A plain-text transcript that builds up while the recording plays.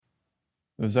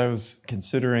As I was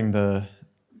considering the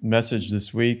message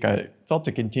this week, I felt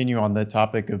to continue on the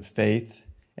topic of faith.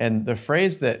 And the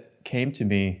phrase that came to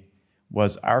me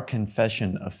was our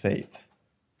confession of faith.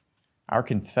 Our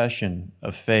confession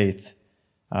of faith.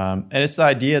 And it's the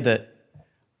idea that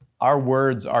our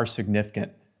words are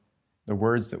significant. The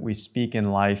words that we speak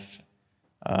in life,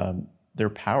 they're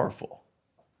powerful.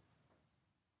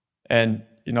 And,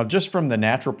 just from the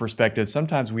natural perspective,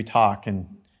 sometimes we talk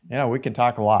and, we can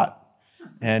talk a lot.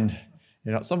 And,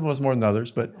 some of us more than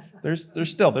others, but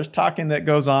there's talking that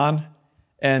goes on.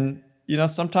 And,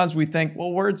 sometimes we think,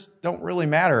 well, words don't really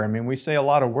matter. I mean, we say a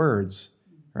lot of words,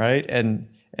 right?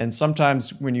 And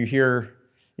sometimes when you hear,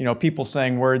 people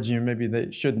saying words maybe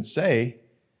they shouldn't say,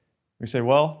 we say,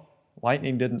 well,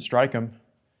 lightning didn't strike them,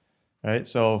 right?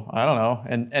 So I don't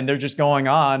know. And they're just going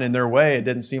on in their way. It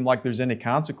didn't seem like there's any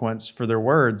consequence for their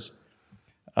words.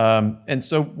 And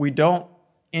so we don't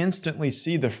instantly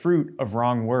see the fruit of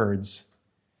wrong words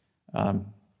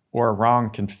or a wrong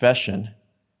confession.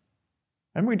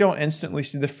 And we don't instantly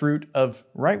see the fruit of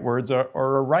right words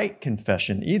or a right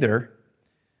confession either,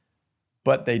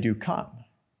 but they do come,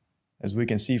 as we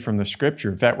can see from the scripture.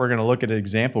 In fact, we're going to look at an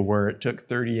example where it took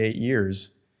 38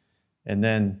 years, and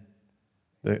then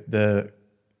the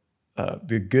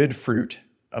good fruit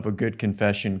of a good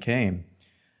confession came.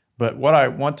 But what I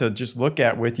want to just look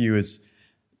at with you is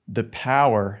the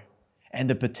power and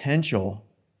the potential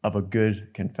of a good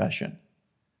confession,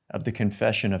 of the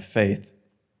confession of faith.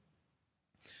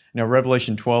 Now,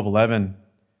 Revelation 12:11,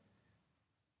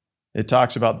 it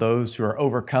talks about those who are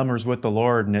overcomers with the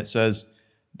Lord, and it says,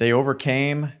 they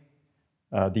overcame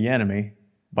the enemy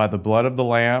by the blood of the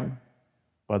Lamb,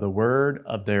 by the word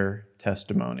of their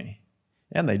testimony.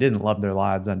 And they didn't love their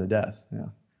lives unto death.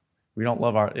 We don't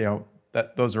love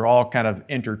those are all kind of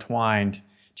intertwined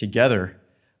together.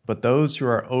 But those who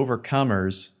are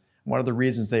overcomers, one of the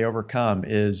reasons they overcome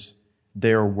is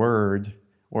their word,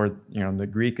 or in the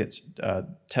Greek it's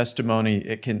testimony.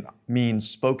 It can mean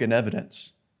spoken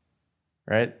evidence,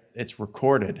 right? It's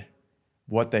recorded.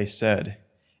 What they said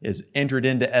is entered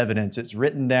into evidence. It's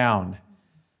written down.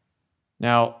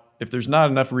 Now, if there's not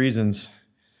enough reasons,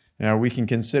 we can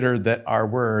consider that our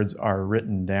words are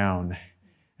written down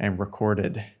and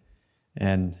recorded.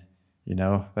 And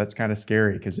that's kind of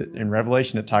scary because in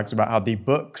Revelation, it talks about how the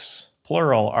books,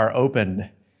 plural, are opened.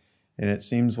 And it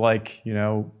seems like,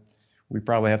 we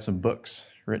probably have some books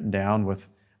written down with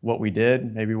what we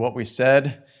did, maybe what we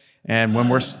said. And when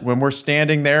we're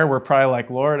standing there, we're probably like,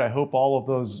 Lord, I hope all of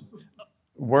those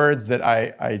words that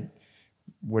I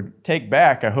would take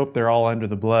back, I hope they're all under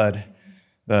the blood.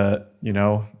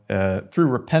 Through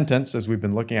repentance, as we've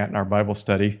been looking at in our Bible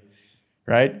study,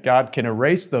 right? God can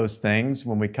erase those things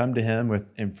when we come to Him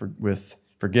with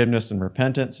forgiveness and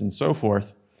repentance and so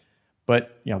forth.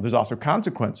 But, there's also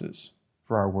consequences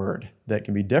for our word that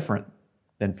can be different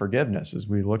than forgiveness, as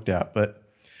we looked at. But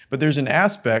there's an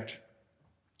aspect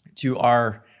to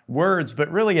our words,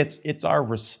 but really it's our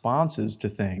responses to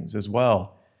things as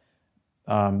well.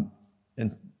 And,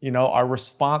 our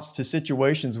response to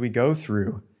situations we go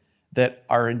through that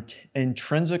are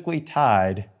intrinsically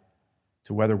tied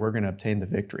to whether we're going to obtain the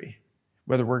victory,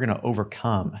 whether we're going to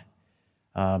overcome,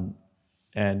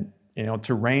 and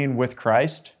to reign with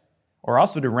Christ, or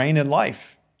also to reign in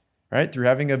life, right? Through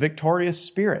having a victorious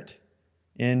spirit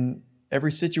in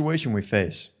every situation we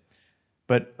face.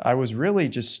 But I was really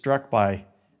just struck by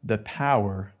the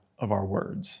power of our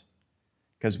words,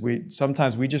 because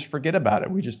sometimes we just forget about it.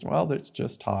 It's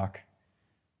just talk,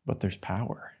 but there's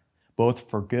power, both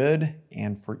for good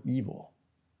and for evil.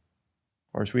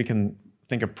 Of course, we can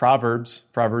think of Proverbs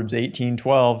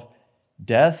 18:12,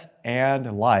 death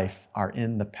and life are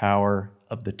in the power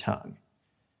of the tongue.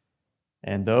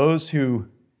 And those who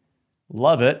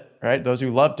love it, right? Those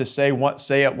who love to say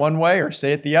it one way or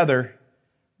say it the other,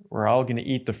 we're all going to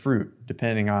eat the fruit,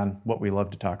 depending on what we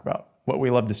love to talk about, what we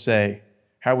love to say,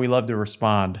 how we love to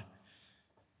respond.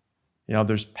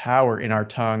 There's power in our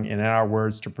tongue and in our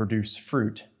words to produce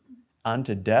fruit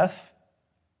unto death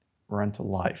or unto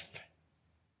life.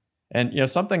 And,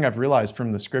 something I've realized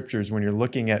from the scriptures when you're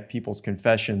looking at people's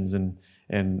confessions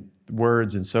and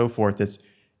words and so forth, is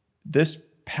this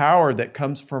power that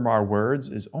comes from our words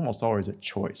is almost always a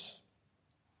choice.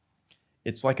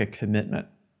 It's like a commitment,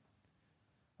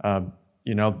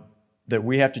 that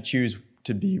we have to choose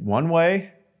to be one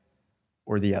way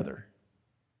or the other.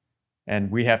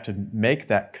 And we have to make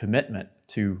that commitment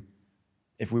to,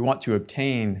 if we want to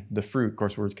obtain the fruit, of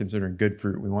course, we're considering good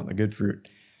fruit. We want the good fruit.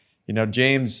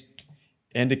 James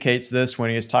indicates this when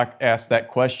he is asked that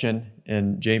question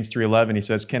in James 3:11. He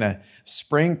says, can a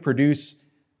spring produce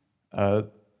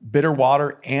bitter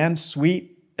water and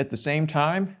sweet at the same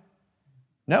time?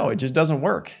 No, it just doesn't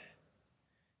work.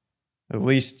 At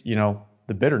least,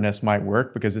 the bitterness might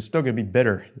work because it's still going to be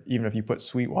bitter. Even if you put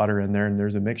sweet water in there and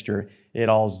there's a mixture, it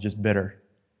all is just bitter.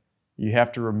 You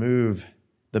have to remove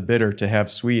the bitter to have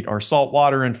sweet, or salt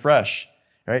water and fresh,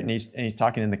 right? And he's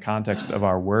talking in the context of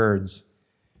our words.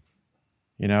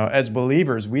 As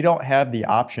believers, we don't have the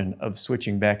option of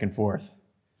switching back and forth.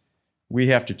 We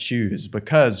have to choose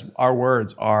because our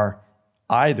words are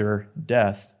either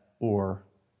death or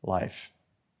life.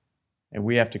 And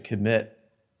we have to commit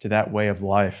to that way of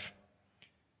life.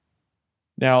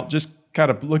 Now, just kind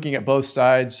of looking at both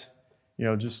sides,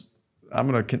 I'm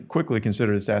going to quickly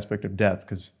consider this aspect of death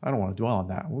because I don't want to dwell on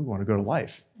that. We want to go to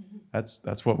life.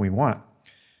 That's what we want.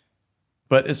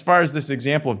 But as far as this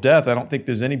example of death, I don't think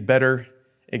there's any better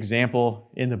example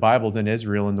in the Bible than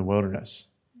Israel in the wilderness.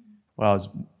 Well, it's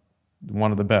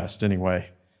one of the best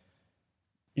anyway.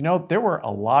 There were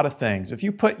a lot of things. If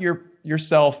you put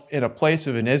yourself in a place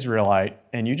of an Israelite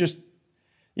and you just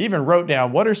even wrote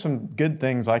down, what are some good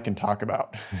things I can talk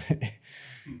about?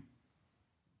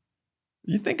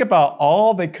 You think about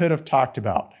all they could have talked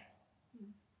about.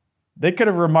 They could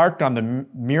have remarked on the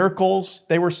miracles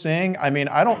they were seeing. I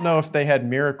don't know if they had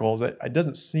miracles. It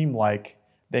doesn't seem like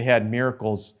they had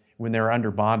miracles when they were under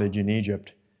bondage in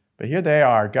Egypt. But here they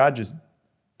are. God just,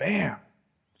 bam,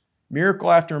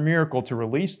 miracle after miracle to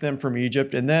release them from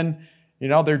Egypt. And then,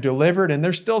 they're delivered and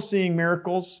they're still seeing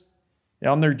miracles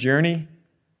on their journey.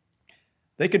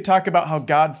 They could talk about how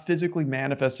God physically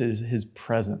manifested his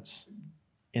presence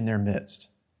in their midst.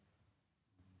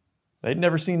 They'd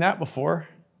never seen that before.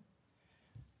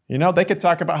 They could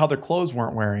talk about how their clothes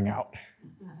weren't wearing out.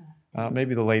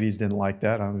 Maybe the ladies didn't like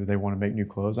that. Maybe they want to make new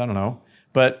clothes. I don't know.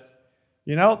 But,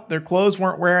 their clothes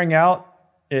weren't wearing out.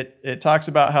 It talks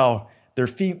about how their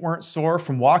feet weren't sore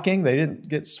from walking. They didn't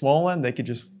get swollen. They could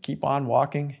just keep on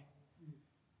walking.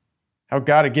 How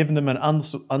God had given them an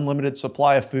unlimited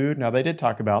supply of food. Now, they did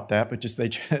talk about that, but they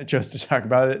chose to talk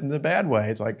about it in the bad way.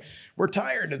 It's like, we're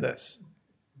tired of this.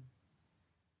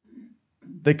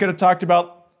 They could have talked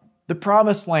about the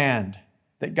promised land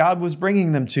that God was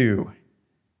bringing them to,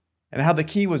 and how the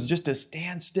key was just to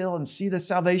stand still and see the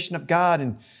salvation of God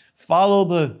and follow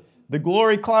the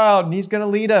glory cloud, and he's going to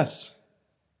lead us.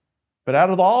 But out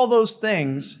of all those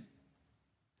things,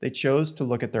 they chose to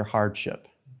look at their hardship.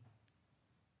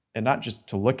 And not just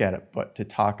to look at it, but to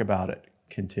talk about it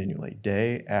continually,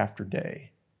 day after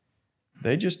day.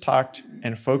 They just talked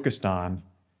and focused on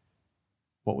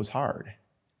what was hard.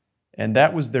 And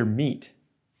that was their meat,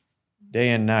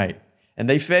 day and night. And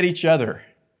they fed each other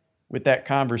with that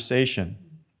conversation.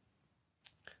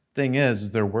 Thing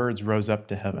is their words rose up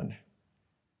to heaven.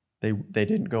 They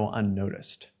didn't go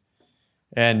unnoticed.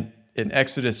 And in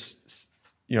Exodus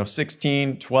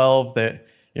 16:12, that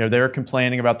they were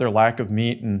complaining about their lack of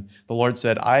meat, and the Lord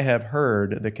said, I have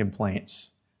heard the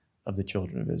complaints of the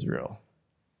children of Israel.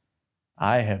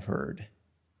 I have heard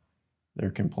their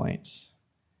complaints.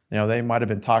 They might have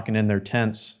been talking in their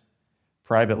tents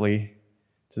privately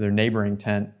to their neighboring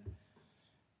tent.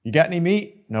 You got any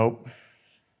meat? Nope.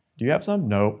 Do you have some?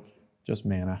 Nope. Just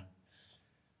manna.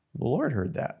 The Lord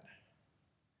heard that.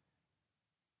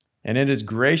 And in his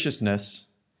graciousness,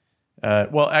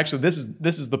 this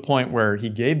is the point where he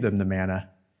gave them the manna,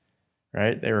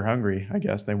 right? They were hungry, I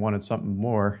guess. They wanted something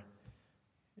more.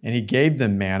 And he gave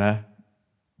them manna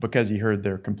because he heard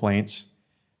their complaints.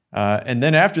 And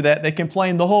then after that, they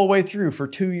complained the whole way through for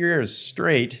 2 years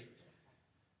straight.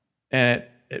 And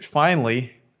it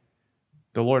finally,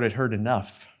 the Lord had heard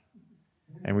enough.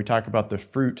 And we talk about the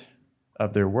fruit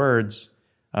of their words.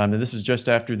 And this is just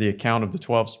after the account of the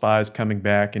 12 spies coming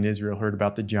back, and Israel heard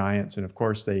about the giants. And of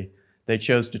course, they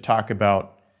chose to talk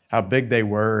about how big they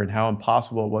were and how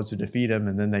impossible it was to defeat them.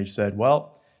 And then they said,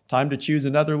 well, time to choose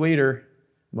another leader.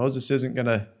 Moses isn't going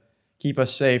to keep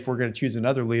us safe. We're going to choose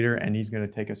another leader, and he's going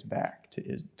to take us back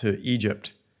to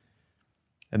Egypt.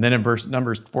 And then in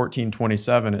Numbers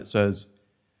 14:27, it says,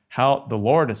 how the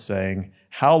Lord is saying,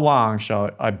 how long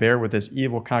shall I bear with this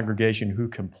evil congregation who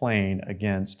complain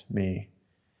against me?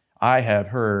 I have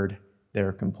heard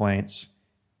their complaints,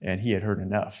 and he had heard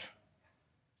enough.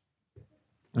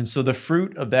 And so the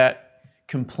fruit of that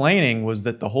complaining was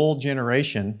that the whole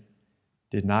generation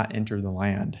did not enter the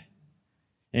land.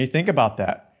 And you think about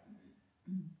that.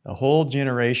 The whole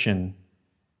generation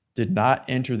did not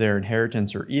enter their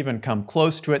inheritance or even come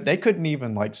close to it. They couldn't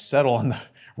even settle on the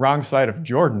wrong side of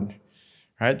Jordan,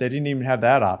 right? They didn't even have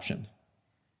that option.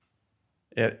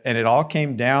 And it all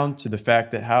came down to the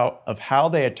fact that how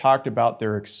they had talked about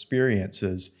their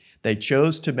experiences. They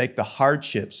chose to make the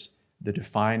hardships the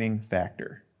defining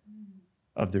factor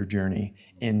of their journey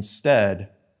instead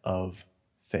of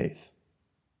faith.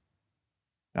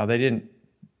 Now, they didn't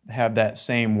have that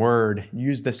same word,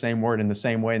 use the same word in the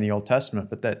same way in the Old Testament,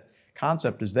 but that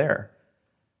concept is there.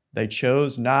 They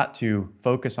chose not to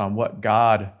focus on what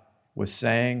God was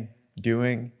saying,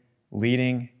 doing,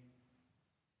 leading,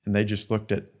 and they just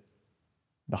looked at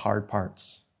the hard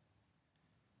parts.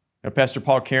 Pastor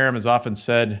Paul Karam has often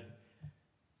said,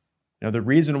 the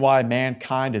reason why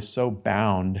mankind is so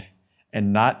bound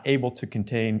and not able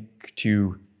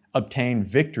to obtain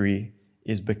victory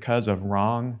is because of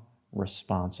wrong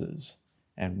responses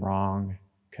and wrong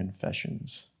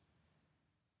confessions.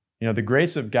 The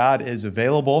grace of God is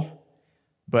available,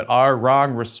 but our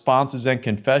wrong responses and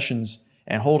confessions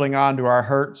and holding on to our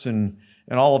hurts and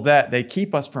all of that, they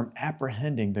keep us from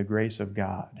apprehending the grace of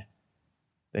God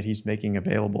that he's making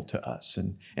available to us.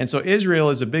 And so Israel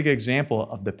is a big example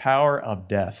of the power of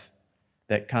death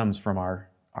that comes from our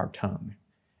tongue.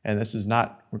 And this is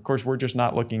not, of course, we're just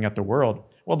not looking at the world.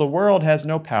 Well, the world has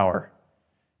no power,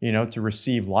 to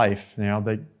receive life.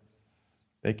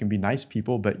 They can be nice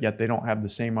people, but yet they don't have the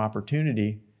same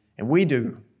opportunity. And we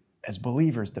do, as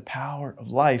believers, the power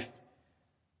of life.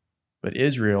 But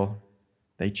Israel,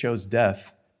 they chose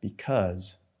death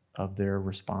because of their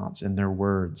response and their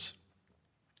words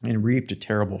and reaped a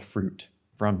terrible fruit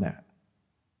from that.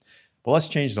 But let's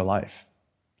change the life.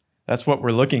 That's what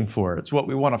we're looking for. It's what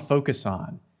we want to focus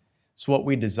on. It's what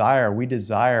we desire. We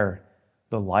desire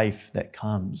the life that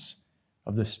comes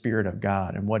of the Spirit of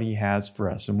God and what he has for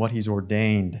us and what he's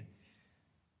ordained.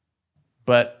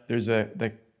 But there's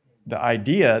the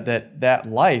idea that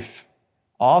life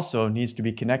also needs to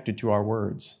be connected to our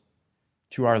words,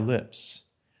 to our lips,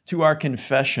 to our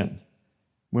confession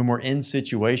when we're in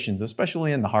situations,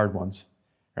 especially in the hard ones,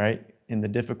 right? In the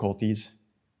difficulties.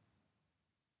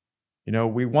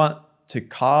 We want to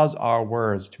cause our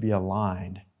words to be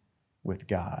aligned with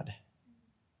God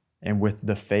and with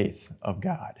the faith of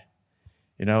God.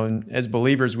 And as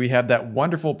believers, we have that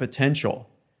wonderful potential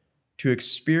to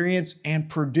experience and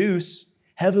produce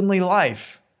heavenly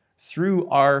life through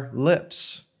our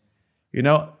lips.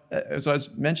 As I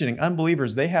was mentioning,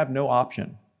 unbelievers, they have no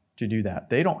option to do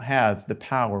that. They don't have the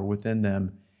power within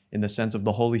them in the sense of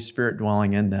the Holy Spirit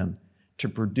dwelling in them to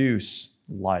produce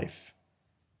life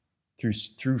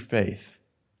through faith.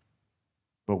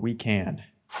 But we can,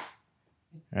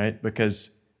 right?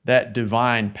 Because that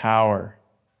divine power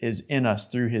is in us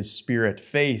through his Spirit.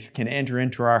 Faith can enter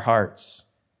into our hearts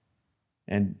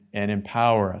and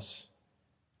empower us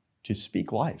to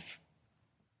speak life.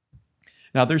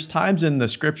 Now, there's times in the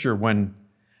Scripture when,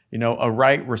 a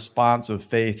right response of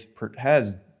faith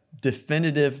has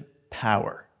definitive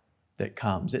power that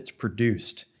comes. It's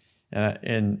produced.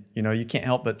 And you can't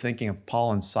help but thinking of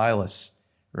Paul and Silas,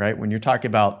 right? When you're talking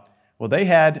about, well, they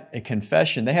had a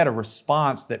confession, they had a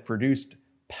response that produced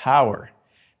power.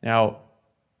 Now,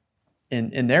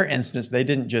 in their instance, they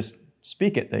didn't just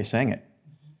speak it, they sang it.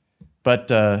 But,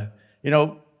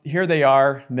 here they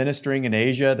are ministering in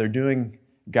Asia. They're doing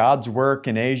God's work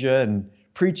in Asia and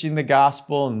preaching the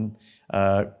gospel and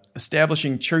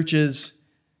establishing churches,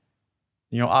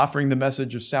 offering the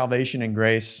message of salvation and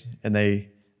grace. And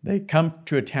they come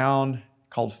to a town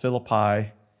called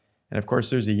Philippi. And of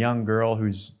course, there's a young girl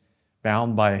who's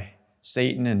bound by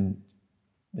Satan,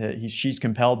 and she's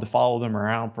compelled to follow them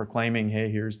around proclaiming, hey,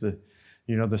 here's the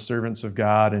servants of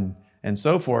God and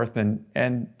so forth.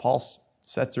 And Paul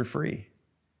sets her free.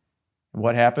 And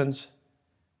what happens?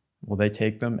 Well, they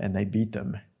take them and they beat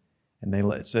them. And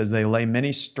it says they lay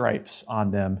many stripes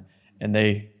on them and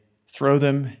they throw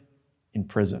them in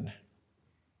prison.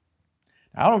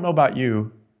 I don't know about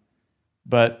you,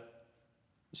 but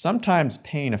sometimes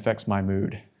pain affects my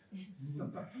mood.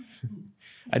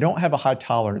 I don't have a high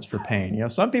tolerance for pain.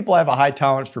 Some people have a high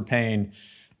tolerance for pain.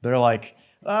 They're like,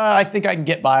 I think I can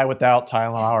get by without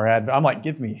Tylenol or Advil. I'm like,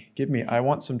 give me. I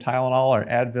want some Tylenol or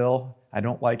Advil. I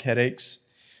don't like headaches.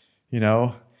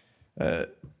 In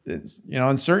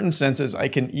certain senses, I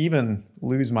can even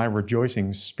lose my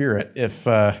rejoicing spirit if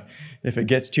it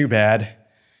gets too bad.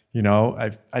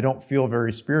 I don't feel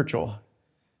very spiritual.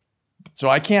 So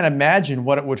I can't imagine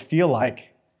what it would feel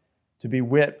like to be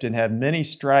whipped and have many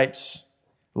stripes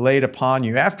laid upon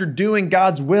you after doing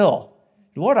God's will.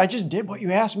 Lord, I just did what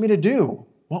you asked me to do.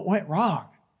 What went wrong?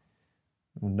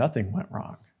 Well, nothing went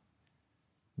wrong.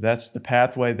 That's the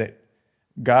pathway that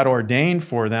God ordained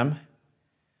for them.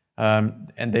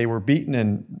 And they were beaten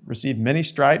and received many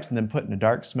stripes and then put in a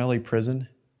dark, smelly prison.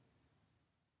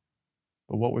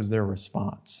 But what was their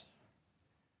response?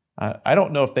 I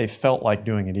don't know if they felt like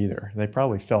doing it either. They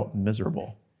probably felt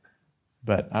miserable.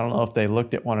 But I don't know if they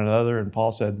looked at one another and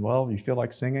Paul said, well, you feel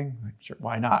like singing? Like, sure,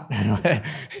 why not?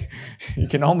 You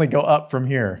can only go up from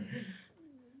here.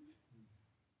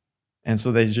 And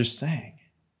so they just sang.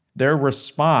 Their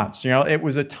response, it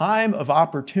was a time of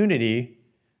opportunity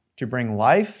to bring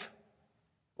life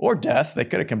or death. They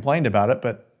could have complained about it,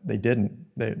 but they didn't.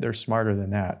 They're smarter than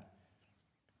that.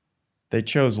 They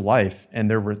chose life,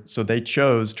 and so they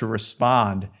chose to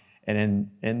respond. And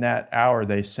in that hour,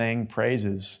 they sang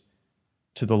praises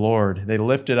to the Lord. They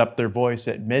lifted up their voice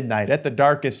at midnight, at the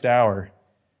darkest hour.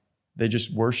 They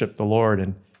just worshiped the Lord.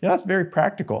 And that's very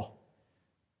practical.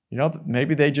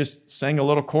 Maybe they just sang a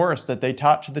little chorus that they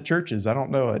taught to the churches. I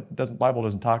don't know. Bible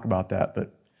doesn't talk about that,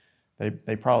 but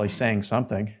they probably sang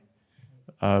something.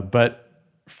 But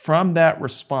from that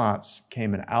response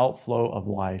came an outflow of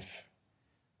life,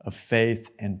 of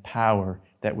faith and power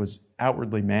that was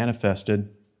outwardly manifested.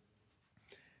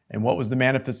 And what was the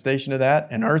manifestation of that?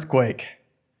 An earthquake.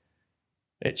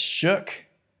 It shook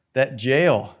that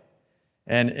jail.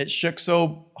 And it shook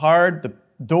so hard, the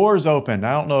doors opened.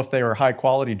 I don't know if they were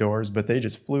high-quality doors, but they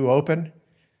just flew open.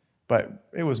 But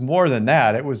it was more than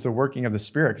that. It was the working of the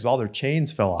Spirit, because all their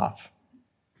chains fell off.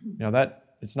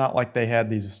 It's not like they had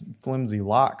these flimsy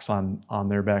locks on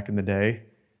there back in the day.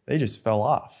 They just fell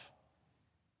off.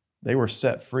 They were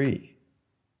set free.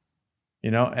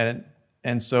 And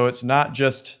so it's not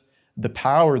just the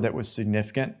power that was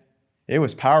significant. It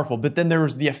was powerful, but then there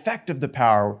was the effect of the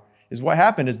power. Is what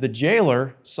happened is the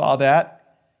jailer saw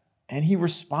that and he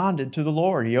responded to the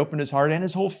Lord. He opened his heart and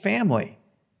his whole family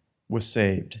was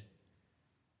saved.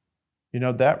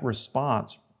 That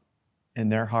response in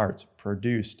their hearts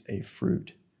produced a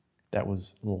fruit that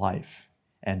was life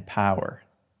and power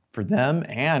for them,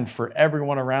 and for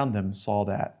everyone around them saw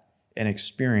that and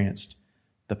experienced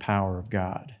the power of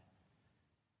God.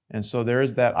 And so there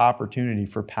is that opportunity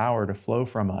for power to flow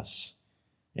from us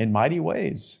in mighty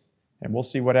ways. And we'll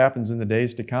see what happens in the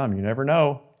days to come. You never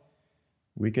know.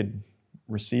 We could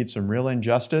receive some real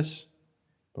injustice,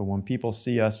 but when people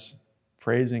see us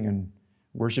praising and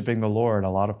worshiping the Lord, a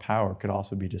lot of power could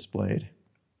also be displayed.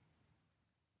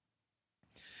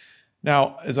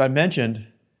 Now, as I mentioned,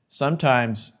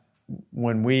 sometimes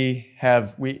when we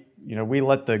let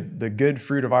the good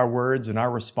fruit of our words and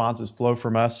our responses flow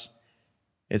from us,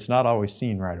 it's not always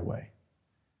seen right away,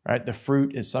 right? The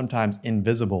fruit is sometimes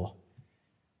invisible.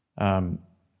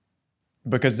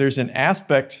 Because there's an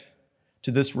aspect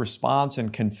to this response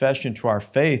and confession to our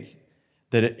faith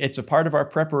that it's a part of our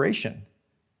preparation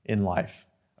in life,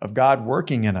 of God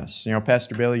working in us.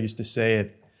 Pastor Bailey used to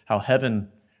say how heaven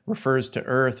refers to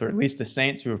earth, or at least the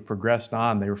saints who have progressed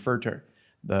on, they refer to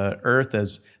the earth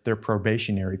as their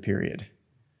probationary period,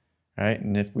 right?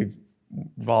 And if we've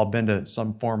all been to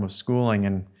some form of schooling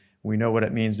and we know what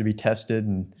it means to be tested,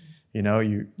 and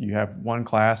you have one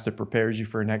class that prepares you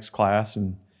for a next class,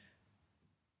 and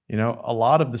a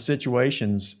lot of the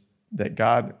situations that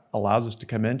God allows us to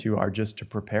come into are just to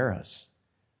prepare us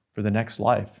for the next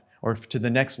life or to the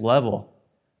next level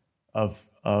of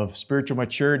spiritual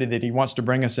maturity that He wants to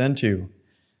bring us into.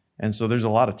 And so there's a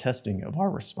lot of testing of our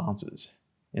responses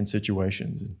in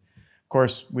situations. And of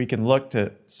course, we can look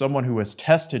to someone who was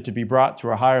tested to be brought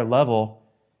to a higher level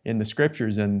in the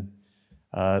Scriptures, and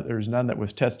there's none that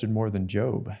was tested more than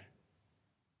Job,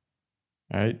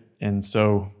 right? And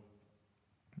so,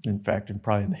 in fact, and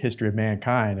probably in the history of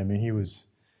mankind, he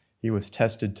was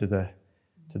tested to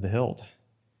the hilt.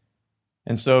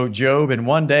 And so Job, in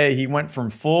one day, he went from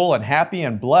full and happy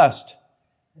and blessed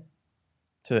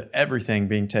to everything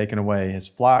being taken away, his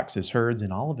flocks, his herds,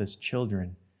 and all of his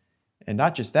children. And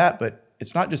not just that, but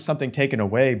it's not just something taken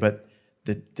away, but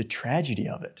the tragedy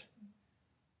of it.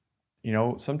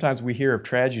 Sometimes we hear of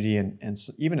tragedy and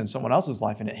even in someone else's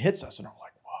life, and it hits us, and we're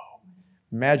like, whoa.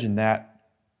 Imagine that,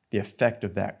 the effect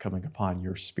of that coming upon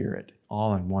your spirit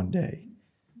all in one day.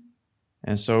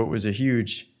 And so it was a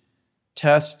huge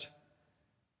test.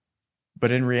 But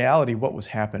in reality, what was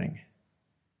happening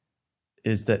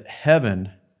is that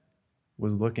heaven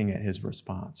was looking at his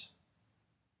response.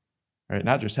 Right?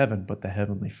 Not just heaven, but the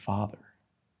Heavenly Father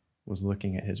was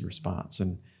looking at his response.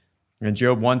 And in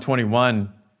Job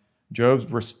 121,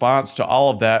 Job's response to all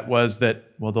of that was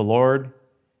that, well, the Lord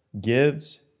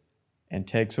gives and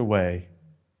takes away.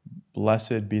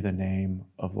 Blessed be the name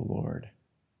of the Lord.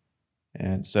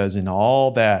 And it says, in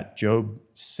all that, Job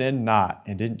sinned not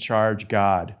and didn't charge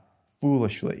God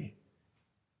foolishly.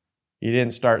 He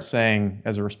didn't start saying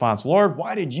as a response, Lord,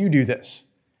 why did you do this?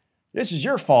 This is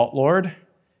your fault, Lord.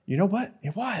 You know what?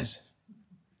 It was.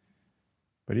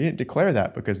 But he didn't declare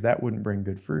that because that wouldn't bring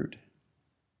good fruit.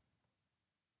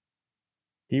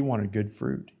 He wanted good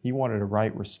fruit. He wanted a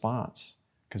right response.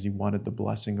 because he wanted the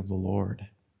blessing of the Lord.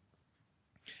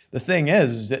 The thing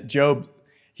is that Job,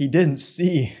 he didn't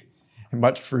see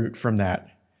much fruit from that.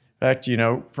 In fact,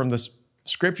 from the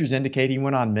scriptures indicate he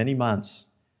went on many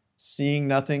months seeing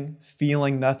nothing,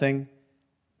 feeling nothing,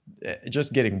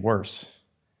 just getting worse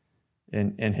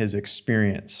in his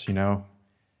experience,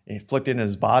 Afflicted in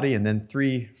his body, and then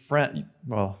three friends,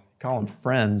 well, call them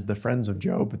friends, the friends of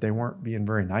Job, but they weren't being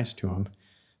very nice to him.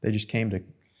 They just came to,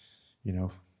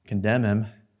 condemn him.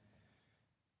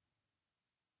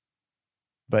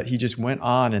 But he just went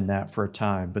on in that for a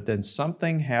time. But then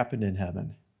something happened in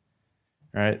heaven,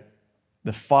 right?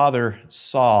 The Father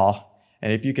saw,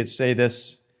 and if you could say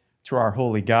this to our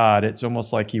holy God, it's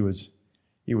almost like he was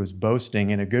boasting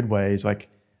in a good way. He's like,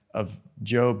 of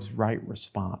Job's right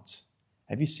response.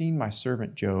 Have you seen my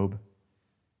servant Job?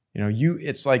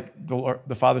 It's like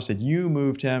the Father said, you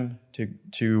moved him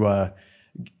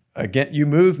you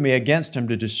moved me against him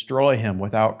to destroy him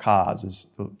without cause, as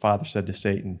the Father said to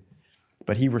Satan.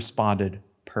 But he responded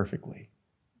perfectly.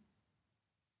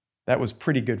 That was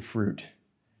pretty good fruit,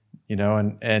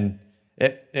 and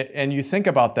you think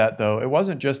about that, though. It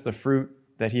wasn't just the fruit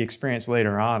that he experienced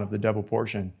later on of the double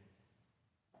portion.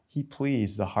 He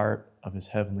pleased the heart of his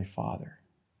heavenly Father,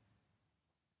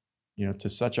 to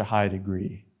such a high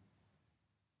degree.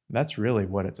 That's really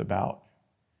what it's about.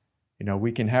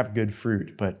 We can have good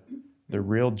fruit, but the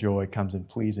real joy comes in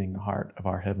pleasing the heart of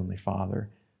our Heavenly Father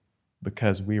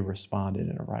because we responded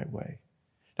in a right way.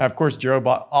 Now, of course, Job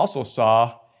also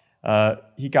saw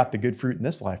he got the good fruit in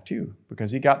this life too,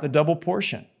 because he got the double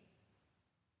portion.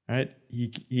 Right?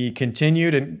 He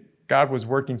continued, and God was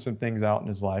working some things out in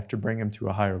his life to bring him to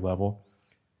a higher level,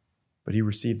 but he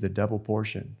received the double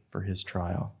portion for his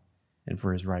trial and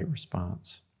for his right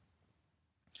response.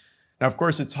 Now, of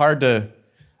course, it's hard to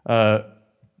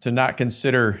not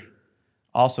consider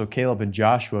also Caleb and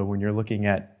Joshua when you're looking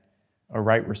at a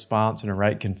right response and a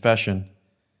right confession.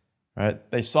 Right?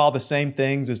 They saw the same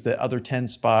things as the other 10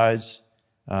 spies.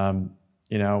 I'm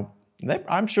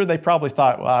sure they probably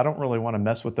thought, well, I don't really want to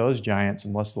mess with those giants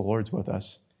unless the Lord's with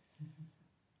us.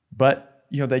 But,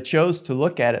 they chose to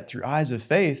look at it through eyes of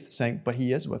faith, saying, but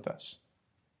he is with us.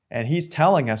 And he's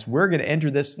telling us we're going to enter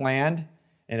this land.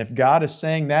 And if God is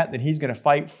saying that, then he's going to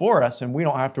fight for us, and we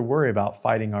don't have to worry about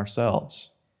fighting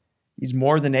ourselves. He's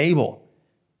more than able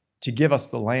to give us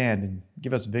the land and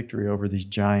give us victory over these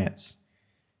giants.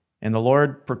 And the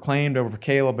Lord proclaimed over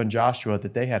Caleb and Joshua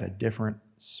that they had a different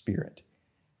spirit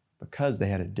because they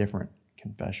had a different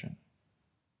confession.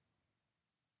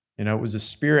 It was a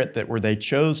spirit where they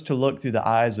chose to look through the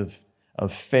eyes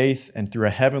of faith and through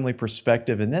a heavenly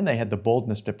perspective, and then they had the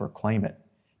boldness to proclaim it,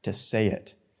 to say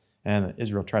it. And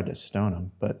Israel tried to stone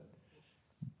them, but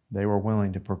they were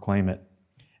willing to proclaim it.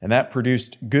 And that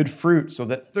produced good fruit, so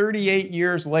that 38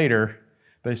 years later,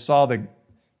 they saw the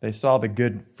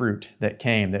good fruit that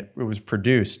came, that it was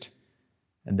produced.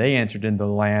 And they entered into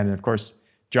the land. And of course,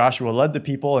 Joshua led the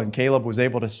people, and Caleb was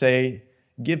able to say,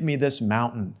 give me this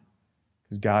mountain,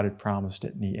 because God had promised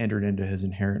it, and he entered into his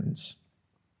inheritance.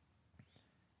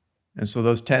 And so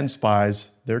those 10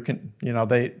 spies, they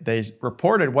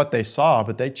reported what they saw,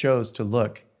 but they chose to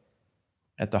look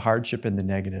at the hardship and the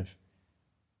negative.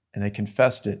 And they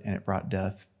confessed it, and it brought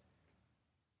death.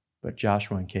 But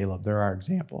Joshua and Caleb, they're our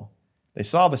example. They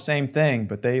saw the same thing,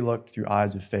 but they looked through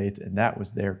eyes of faith, and that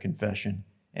was their confession,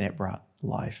 and it brought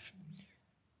life.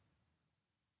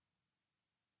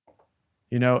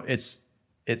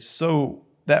 It's so,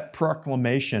 that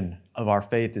proclamation of our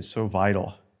faith is so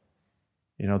vital.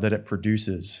 That it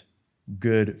produces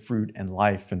good fruit and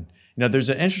life. And, there's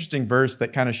an interesting verse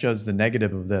that kind of shows the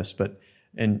negative of this, but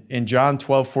in John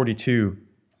 12:42,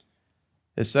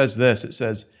 it says this, it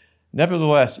says,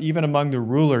 nevertheless, even among the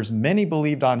rulers, many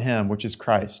believed on him, which is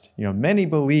Christ. Many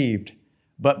believed,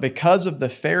 but because of the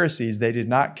Pharisees, they did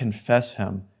not confess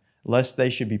him, lest they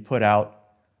should be put out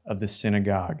of the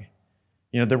synagogue.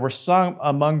 There were some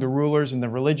among the rulers and the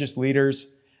religious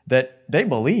leaders that they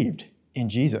believed in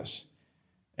Jesus.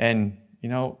 And,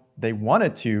 they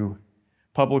wanted to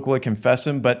publicly confess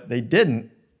him, but they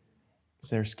didn't because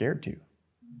they were scared to.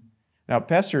 Now,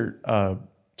 Pastor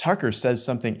Tucker says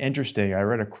something interesting. I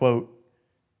read a quote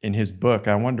in his book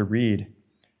I wanted to read.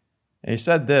 And he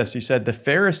said this, he said, the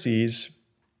Pharisees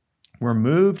were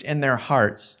moved in their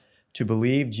hearts to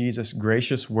believe Jesus'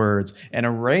 gracious words, and a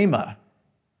rhema,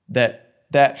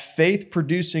 that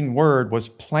faith-producing word was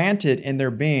planted in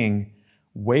their being,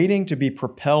 waiting to be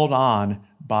propelled on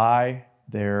by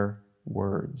their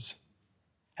words.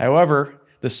 However,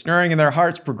 the stirring in their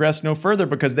hearts progressed no further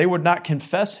because they would not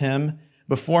confess him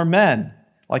before men.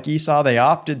 Like Esau, they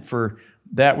opted for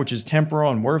that which is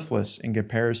temporal and worthless in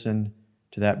comparison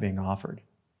to that being offered.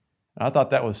 And I thought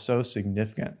that was so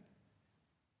significant.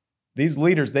 These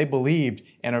leaders, they believed,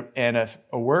 and a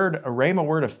rhema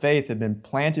word of faith had been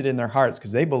planted in their hearts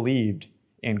because they believed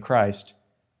in Christ,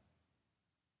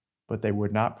 but they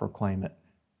would not proclaim it.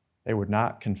 They would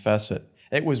not confess it.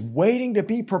 It was waiting to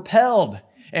be propelled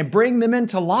and bring them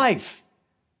into life,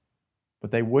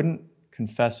 but they wouldn't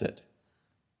confess it.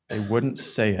 They wouldn't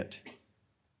say it,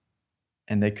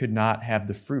 and they could not have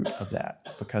the fruit of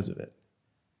that because of it.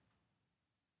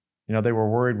 They were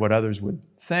worried what others would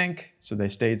think, so they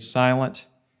stayed silent,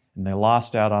 and they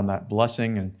lost out on that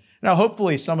blessing. And now,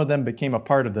 hopefully, some of them became a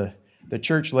part of the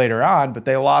church later on, but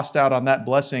they lost out on that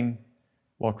blessing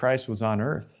while Christ was on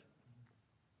earth.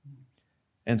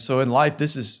 And so in life,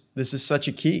 this is such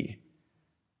a key.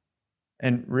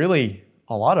 And really,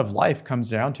 a lot of life comes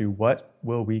down to what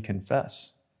will we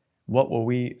confess? What will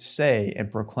we say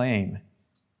and proclaim?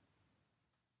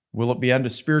 Will it be unto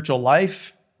spiritual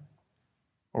life?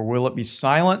 Or will it be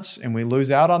silence and we lose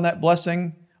out on that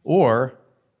blessing? Or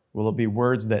will it be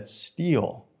words that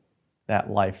steal that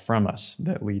life from us,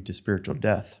 that lead to spiritual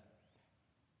death?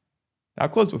 I'll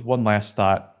close with one last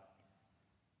thought,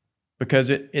 because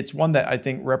it's one that I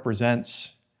think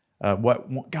represents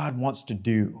what God wants to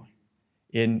do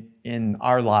in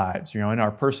our lives, in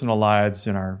our personal lives,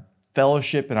 in our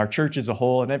fellowship, in our church as a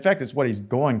whole. And in fact, it's what he's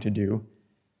going to do.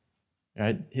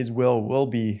 Right? His will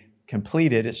be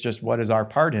completed. It's just what is our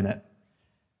part in it.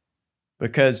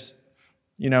 Because,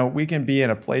 we can be in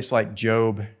a place like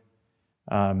Job,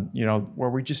 where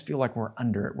we just feel like we're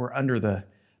under it. We're under the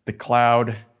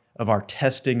cloud of our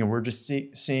testing, and we're just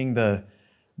seeing the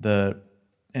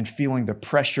and feeling the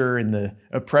pressure and the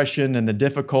oppression and the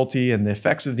difficulty and the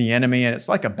effects of the enemy. And it's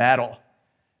like a battle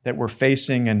that we're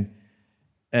facing. And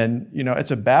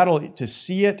it's a battle to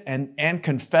see it and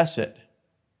confess it.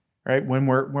 Right? When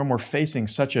we're facing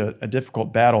such a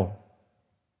difficult battle.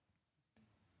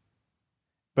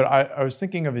 But I was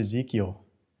thinking of Ezekiel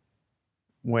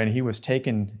when he was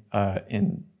taken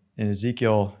in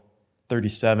Ezekiel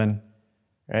 37,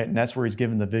 right? And that's where he's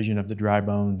given the vision of the dry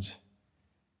bones.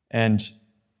 And,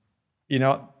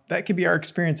 that could be our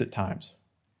experience at times.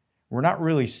 We're not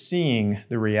really seeing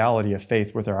the reality of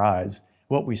faith with our eyes.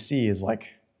 What we see is like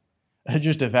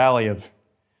just a valley of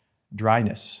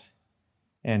dryness.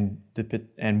 And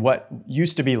what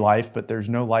used to be life, but there's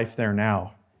no life there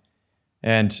now.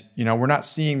 And, we're not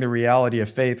seeing the reality of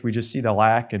faith. We just see the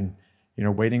lack and,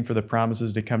 waiting for the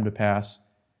promises to come to pass.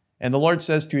 And the Lord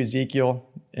says to Ezekiel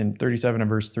in 37 and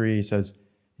verse 3, he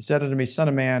said unto me, Son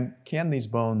of man, can these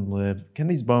bones live? Can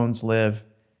these bones live?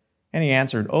 And he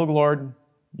answered, O Lord,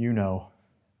 you know.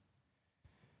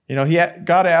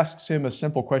 God asks him a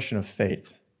simple question of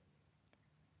faith.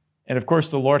 And of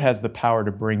course, the Lord has the power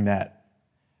to bring that.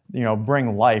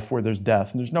 Bring life where there's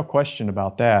death. And there's no question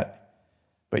about that.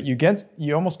 But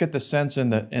you almost get the sense in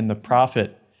the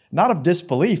prophet, not of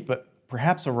disbelief, but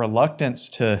perhaps a reluctance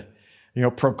to,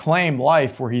 proclaim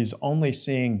life where he's only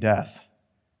seeing death.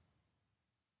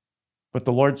 But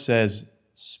the Lord says,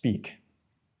 speak.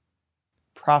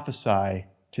 Prophesy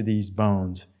to these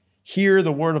bones. Hear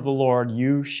the word of the Lord,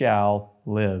 you shall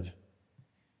live.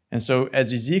 And so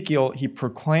as Ezekiel, he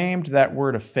proclaimed that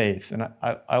word of faith. And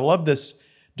I love this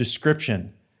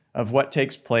description of what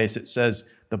takes place. It says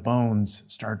the bones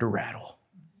started to rattle,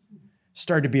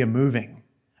 started to be a moving,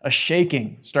 a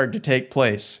shaking started to take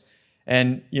place.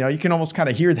 And, you can almost kind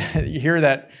of hear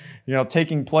that,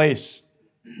 taking place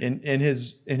in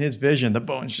his vision. The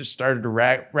bones just started to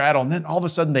rattle. And then all of a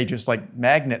sudden they just like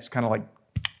magnets kind of like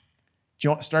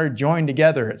started joining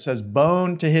together. It says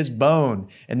bone to his bone.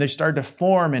 And they started to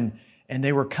form and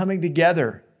they were coming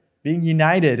together, being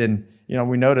united. And,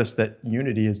 we notice that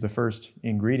unity is the first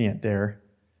ingredient there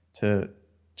to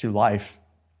life.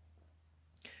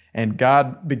 And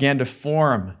God began to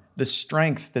form the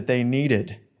strength that they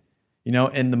needed,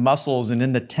 in the muscles and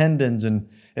in the tendons and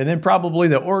then probably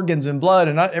the organs and blood,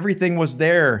 and everything was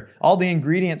there, all the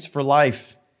ingredients for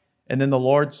life. And then the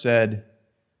Lord said,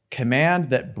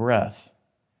 command that breath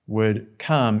would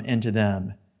come into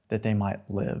them that they might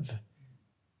live.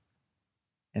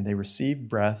 And they received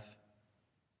breath,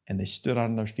 and they stood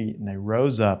on their feet, and they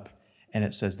rose up, and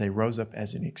it says they rose up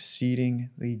as an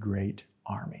exceedingly great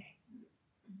army.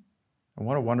 And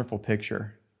what a wonderful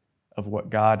picture of what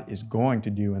God is going to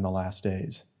do in the last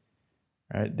days.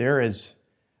 Right? There is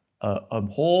a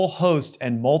whole host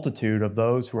and multitude of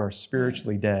those who are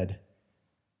spiritually dead,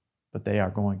 but they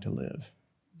are going to live.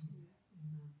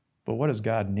 But what does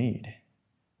God need?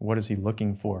 What is he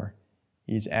looking for?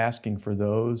 He's asking for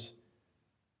those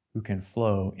who can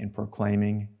flow in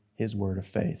proclaiming his word of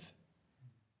faith.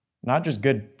 Not just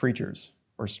good preachers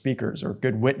or speakers or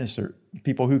good witnesser,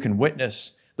 people who can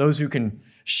witness, those who can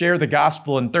share the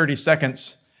gospel in 30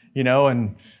 seconds,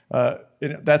 and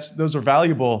those are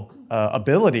valuable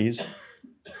abilities.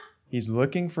 He's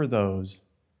looking for those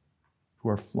who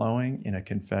are flowing in a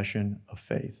confession of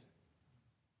faith,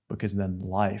 because then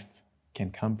life can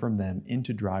come from them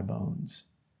into dry bones.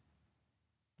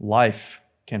 Life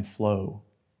can flow,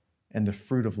 and the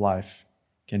fruit of life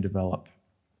can develop.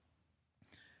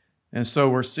 And so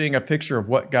we're seeing a picture of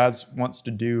what God wants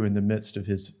to do in the midst of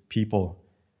his people.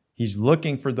 He's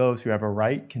looking for those who have a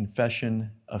right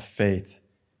confession of faith,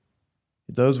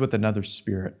 those with another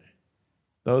spirit,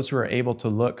 those who are able to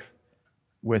look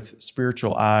with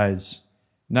spiritual eyes,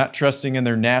 not trusting in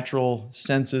their natural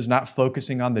senses, not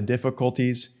focusing on the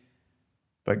difficulties,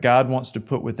 but God wants to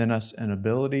put within us an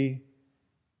ability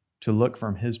to look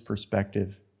from his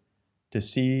perspective, to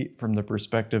see from the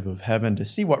perspective of heaven, to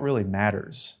see what really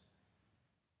matters,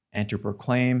 and to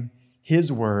proclaim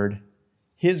his word,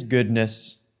 his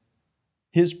goodness,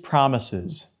 his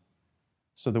promises,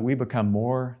 so that we become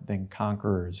more than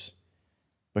conquerors,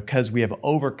 because we have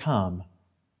overcome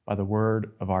by the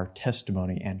word of our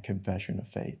testimony and confession of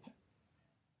faith.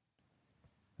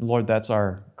 Lord, that's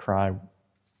our cry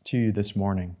to you this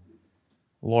morning.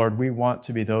 Lord, we want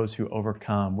to be those who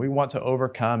overcome. We want to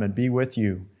overcome and be with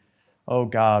you, oh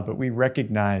God, but we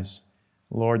recognize,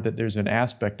 Lord, that there's an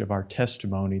aspect of our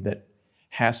testimony that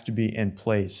has to be in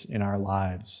place in our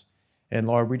lives. And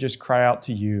Lord, we just cry out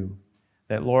to you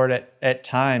that, Lord, at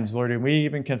times, Lord, and we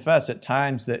even confess at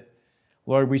times that,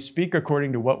 Lord, we speak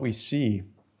according to what we see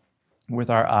with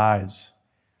our eyes,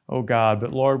 oh God.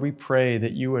 But Lord, we pray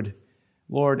that you would,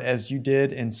 Lord, as you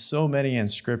did in so many in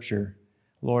Scripture,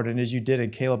 Lord, and as you did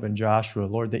in Caleb and Joshua,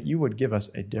 Lord, that you would give us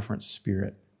a different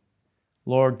spirit.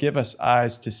 Lord, give us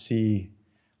eyes to see,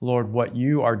 Lord, what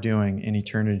you are doing in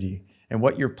eternity and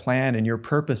what your plan and your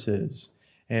purpose is.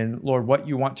 And Lord, what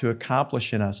you want to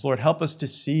accomplish in us. Lord, help us to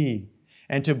see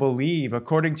and to believe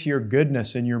according to your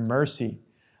goodness and your mercy.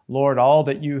 Lord, all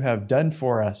that you have done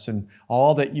for us and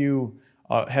all that you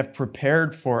have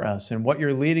prepared for us and what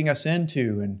you're leading us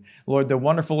into. And Lord, the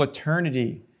wonderful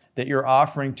eternity that you're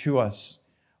offering to us.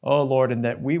 Oh Lord, and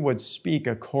that we would speak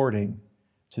according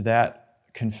to that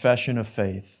confession of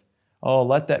faith. Oh,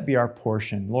 let that be our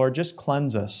portion. Lord, just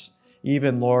cleanse us,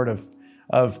 even, Lord,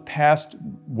 of past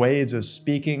ways of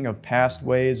speaking, of past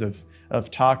ways of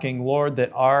talking. Lord,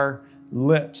 that our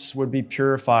lips would be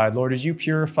purified. Lord, as you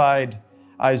purified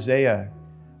Isaiah,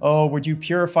 oh, would you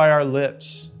purify our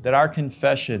lips, that our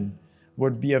confession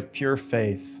would be of pure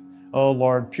faith. Oh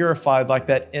Lord, purified like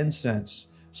that incense,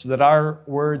 so that our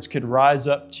words could rise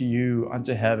up to you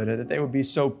unto heaven, and that they would be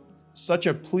such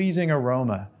a pleasing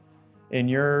aroma in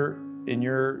your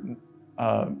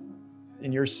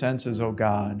senses, oh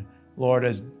God. Lord,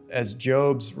 as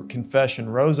Job's confession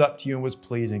rose up to you and was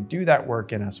pleasing, do that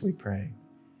work in us, we pray.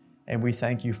 And we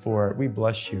thank you for it. We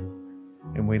bless you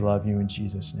and we love you in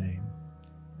Jesus' name.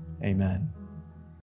 Amen.